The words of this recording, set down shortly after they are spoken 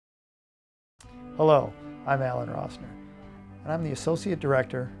Hello, I'm Alan Rossner, and I'm the Associate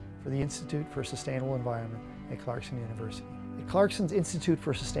Director for the Institute for Sustainable Environment at Clarkson University. At Clarkson's Institute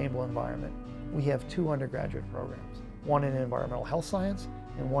for Sustainable Environment, we have two undergraduate programs, one in environmental health science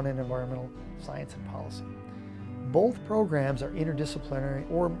and one in environmental science and policy. Both programs are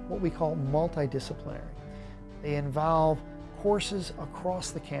interdisciplinary, or what we call multidisciplinary. They involve courses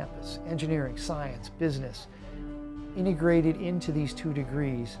across the campus, engineering, science, business, integrated into these two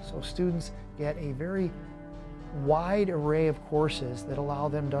degrees, so students get a very wide array of courses that allow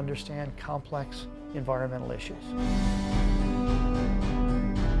them to understand complex environmental issues.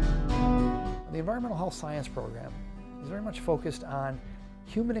 The environmental health science program is very much focused on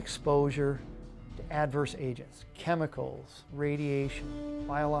human exposure to adverse agents, chemicals, radiation,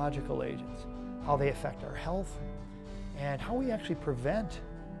 biological agents, how they affect our health, and how we actually prevent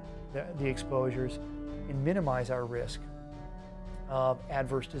the exposures and minimize our risk of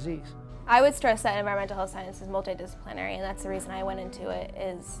adverse disease. I would stress that environmental health science is multidisciplinary, and that's the reason I went into it,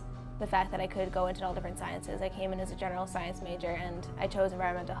 is the fact that I could go into all different sciences. I came in as a general science major, and I chose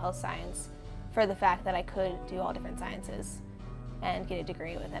environmental health science for the fact that I could do all different sciences and get a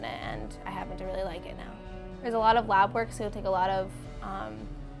degree within it, and I happen to really like it now. There's a lot of lab work, so you'll take a lot of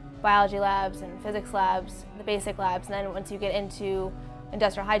biology labs and physics labs, the basic labs, and then once you get into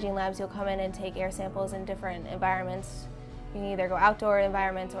industrial hygiene labs, you'll come in and take air samples in different environments. You can either go outdoor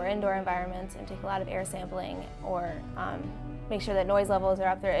environments or indoor environments and take a lot of air sampling, or make sure that noise levels are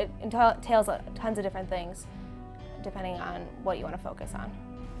up there. It entails tons of different things depending on what you want to focus on.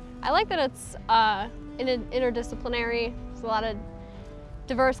 I like that it's interdisciplinary. There's a lot of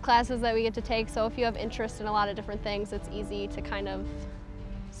diverse classes that we get to take, so if you have interest in a lot of different things, it's easy to kind of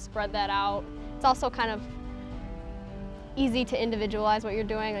spread that out. It's also kind of easy to individualize what you're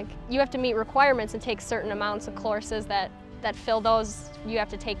doing. Like, you have to meet requirements and take certain amounts of courses that fill those. You have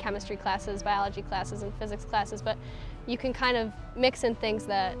to take chemistry classes, biology classes, and physics classes, but you can kind of mix in things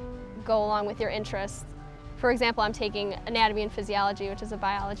that go along with your interests. For example, I'm taking anatomy and physiology, which is a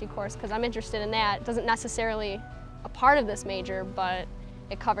biology course, because I'm interested in that. It doesn't necessarily a part of this major, but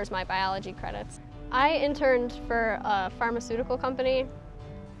it covers my biology credits. I interned for a pharmaceutical company,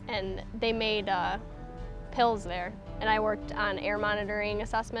 and they made pills there, and I worked on air monitoring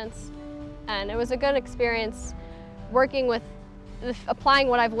assessments, and it was a good experience working with, applying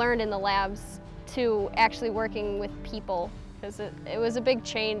what I've learned in the labs to actually working with people, because it was a big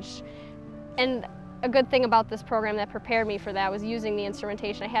change. And a good thing about this program that prepared me for that was using the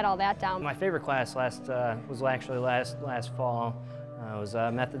instrumentation. I had all that down. My favorite class was actually last fall. It was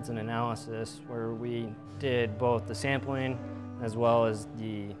methods and analysis, where we did both the sampling as well as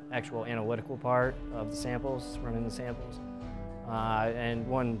the actual analytical part of the samples, running the samples. And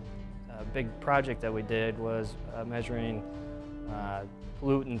one big project that we did was measuring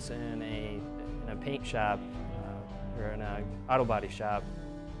pollutants in a paint shop, or in an auto body shop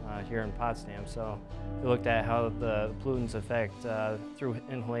here in Potsdam. So we looked at how the pollutants affect through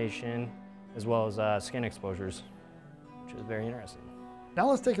inhalation as well as skin exposures, which is very interesting.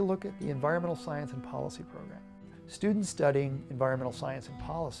 Now let's take a look at the Environmental Science and Policy program. Students studying environmental science and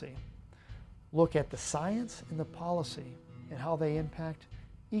policy look at the science and the policy and how they impact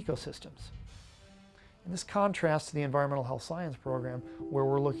ecosystems. And this contrasts to the environmental health science program, where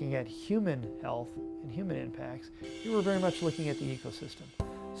we're looking at human health and human impacts. Here we're very much looking at the ecosystem.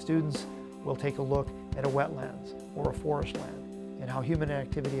 Students will take a look at a wetlands or a forest land and how human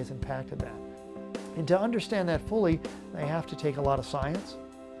activity has impacted that. And to understand that fully, they have to take a lot of science,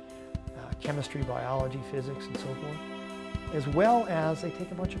 chemistry, biology, physics, and so forth, as well as they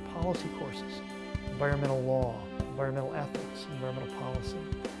take a bunch of policy courses, environmental law, environmental ethics, environmental policy.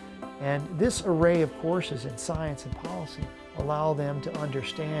 And this array of courses in science and policy allow them to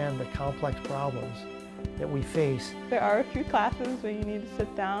understand the complex problems that we face. There are a few classes where you need to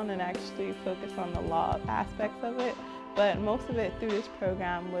sit down and actually focus on the law aspects of it, but most of it through this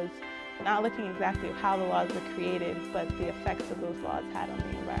program was not looking exactly at how the laws were created, but the effects of those laws had on the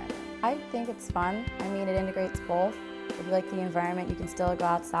environment. I think it's fun. I mean, it integrates both. If you like the environment, you can still go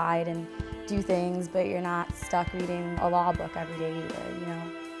outside and do things, but you're not stuck reading a law book every day either, you know.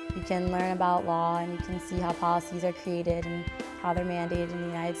 You can learn about law and you can see how policies are created and how they're mandated in the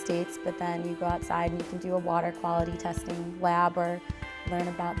United States, but then you go outside and you can do a water quality testing lab or learn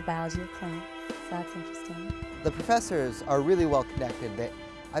about the biology of plants. So that's interesting. The professors are really well connected.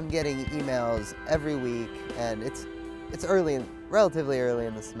 I'm getting emails every week, and it's relatively early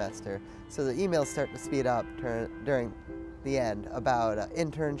in the semester, so the emails start to speed up during the end about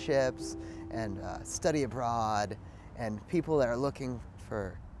internships and study abroad and people that are looking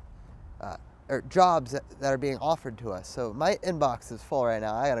for or jobs that are being offered to us. So my inbox is full right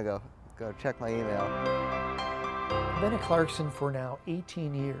now. I gotta go go check my email. I've been at Clarkson for now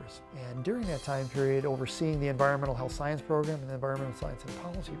 18 years, and during that time period, overseeing the Environmental Health Science program and the Environmental Science and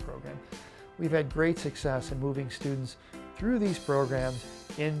Policy program, we've had great success in moving students through these programs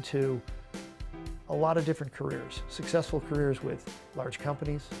into a lot of different careers. Successful careers with large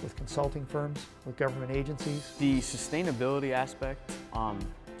companies, with consulting firms, with government agencies. The sustainability aspect,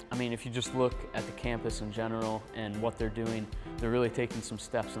 I mean, if you just look at the campus in general and what they're doing, they're really taking some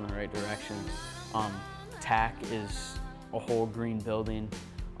steps in the right direction. TAC is a whole green building,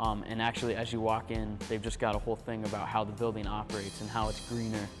 and actually as you walk in, they've just got a whole thing about how the building operates and how it's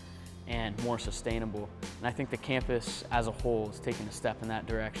greener and more sustainable. And I think the campus as a whole is taking a step in that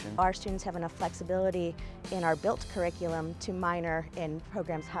direction. Our students have enough flexibility in our built curriculum to minor in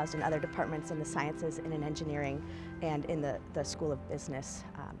programs housed in other departments in the sciences and in engineering and in the School of Business.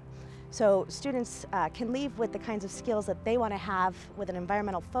 So students can leave with the kinds of skills that they want to have with an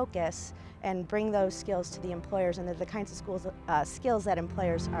environmental focus and bring those skills to the employers, and they're the kinds of skills that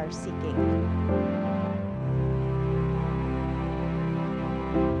employers are seeking.